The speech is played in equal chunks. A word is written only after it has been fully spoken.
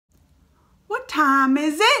time,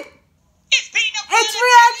 is it? It's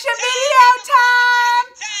reaction video time!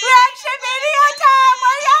 Reaction video time!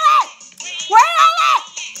 Where y'all at? Where y'all at?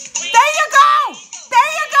 There you go!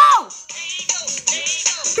 There you go!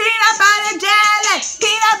 Peanut butter jelly!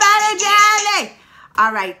 Peanut butter jelly!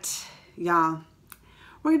 All right, y'all.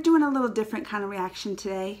 We're doing a little different kind of reaction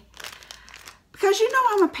today. Because you know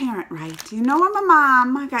I'm a parent, right? You know I'm a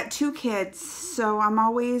mom. I got 2 kids. So I'm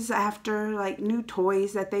always after like new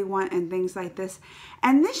toys that they want and things like this.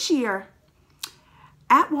 And this year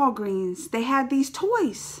at Walgreens, they had these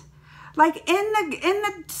toys. Like in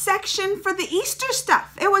the section for the Easter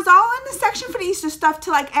stuff. It was all in the section for the Easter stuff to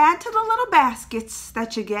like add to the little baskets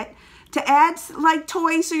that you get. To add like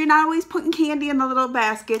toys so you're not always putting candy in the little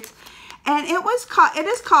baskets. And it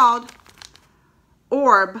is called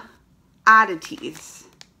Orb Odditeez.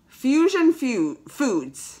 Fusion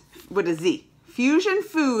Foods with a Z. Fusion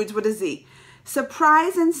Foods with a Z.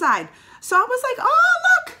 Surprise inside. So I was like, oh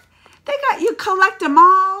look, they got, you collect them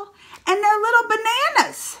all, and they're little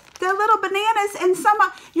bananas. They're little bananas, and some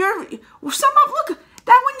of look,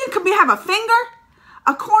 that one you could have a finger,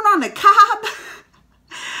 a corn on the cob.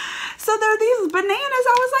 So there are these bananas.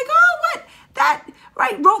 I was like, oh, what? That,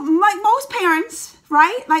 right, like most parents,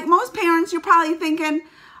 right? Like most parents, you're probably thinking,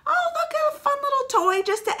 oh, look at a fun little toy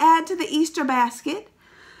just to add to the Easter basket.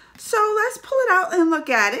 So let's pull it out and look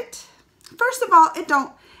at it. First of all,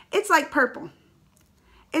 it's like purple.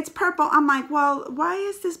 It's purple. I'm like, well, why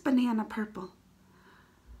is this banana purple?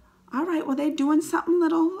 All right, well, they're doing something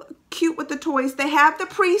little cute with the toys. They have the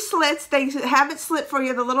pre-slits. They have it slit for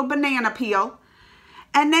you, the little banana peel.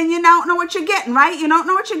 And then you don't know what you're getting, right? You don't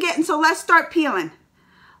know what you're getting, so let's start peeling.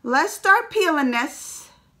 Let's start peeling this.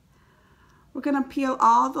 We're going to peel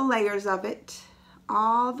all the layers of it.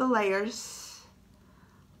 All the layers.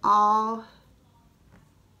 All.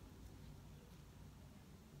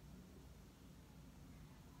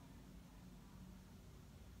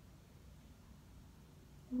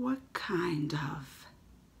 What kind of?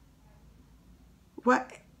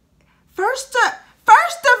 What? First of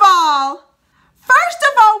all,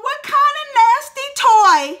 what kind of nasty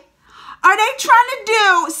toy are they trying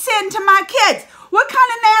to send to my kids? What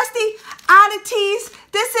kind of nasty oddities?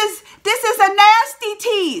 This is a nasty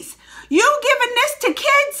tease. You giving this to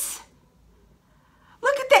kids?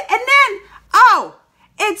 Look at that. And then, oh,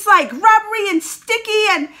 it's like rubbery and sticky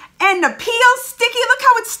and the peel's sticky. Look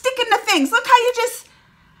how it's sticking to things. Look how you just,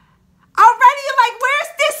 already you're like,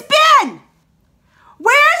 where's this been?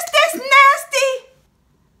 Where's this nasty?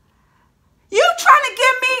 You trying to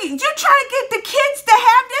get the kids to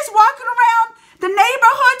have this walking around the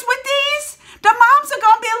neighborhoods with these? The moms are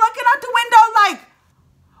going to be looking out the window like,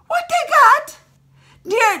 what they got?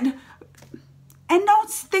 Yeah. And don't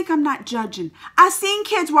think I'm not judging. I seen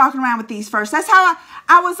kids walking around with these first. That's how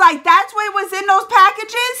I was like, that's what was in those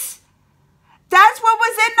packages? That's what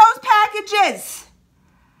was in those packages.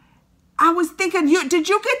 I was thinking, did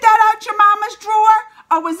you get that out your mama's drawer?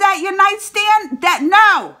 Or was that your nightstand?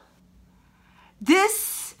 No.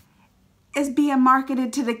 This is being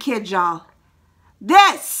marketed to the kids, y'all.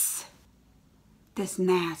 This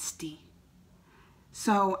nasty.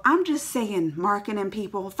 So I'm just saying, marketing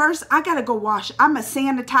people. First, I gotta go wash. I'm gonna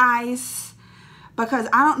sanitize because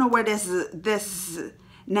I don't know where this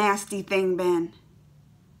nasty thing been.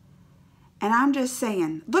 And I'm just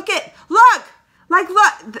saying, look at that.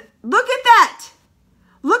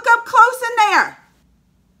 Look up close in there.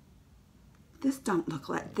 This don't look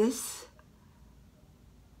like this.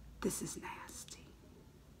 This is nasty.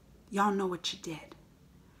 Y'all know what you did.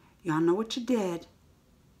 Y'all know what you did.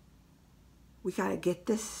 We got to get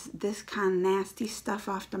this kind of nasty stuff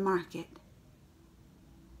off the market.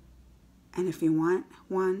 And if you want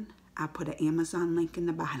one, I'll put an Amazon link in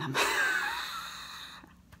the bottom.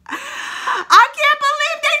 I can't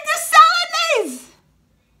believe they just selling these.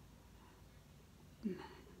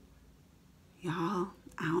 Y'all,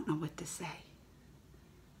 I don't know what to say.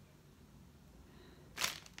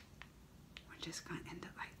 Just gonna end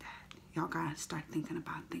it like that. Y'all gotta start thinking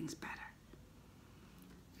about things better.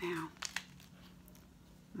 Now,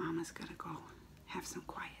 Mama's gonna go have some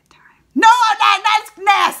quiet time. No, that's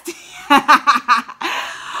nasty.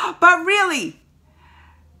 But really,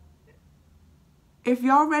 if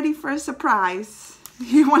y'all ready for a surprise,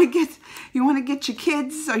 you wanna get your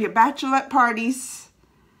kids or your bachelorette parties,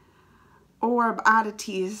 Orb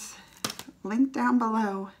Odditeez, link down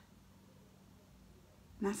below.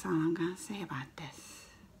 That's all I'm going to say about this.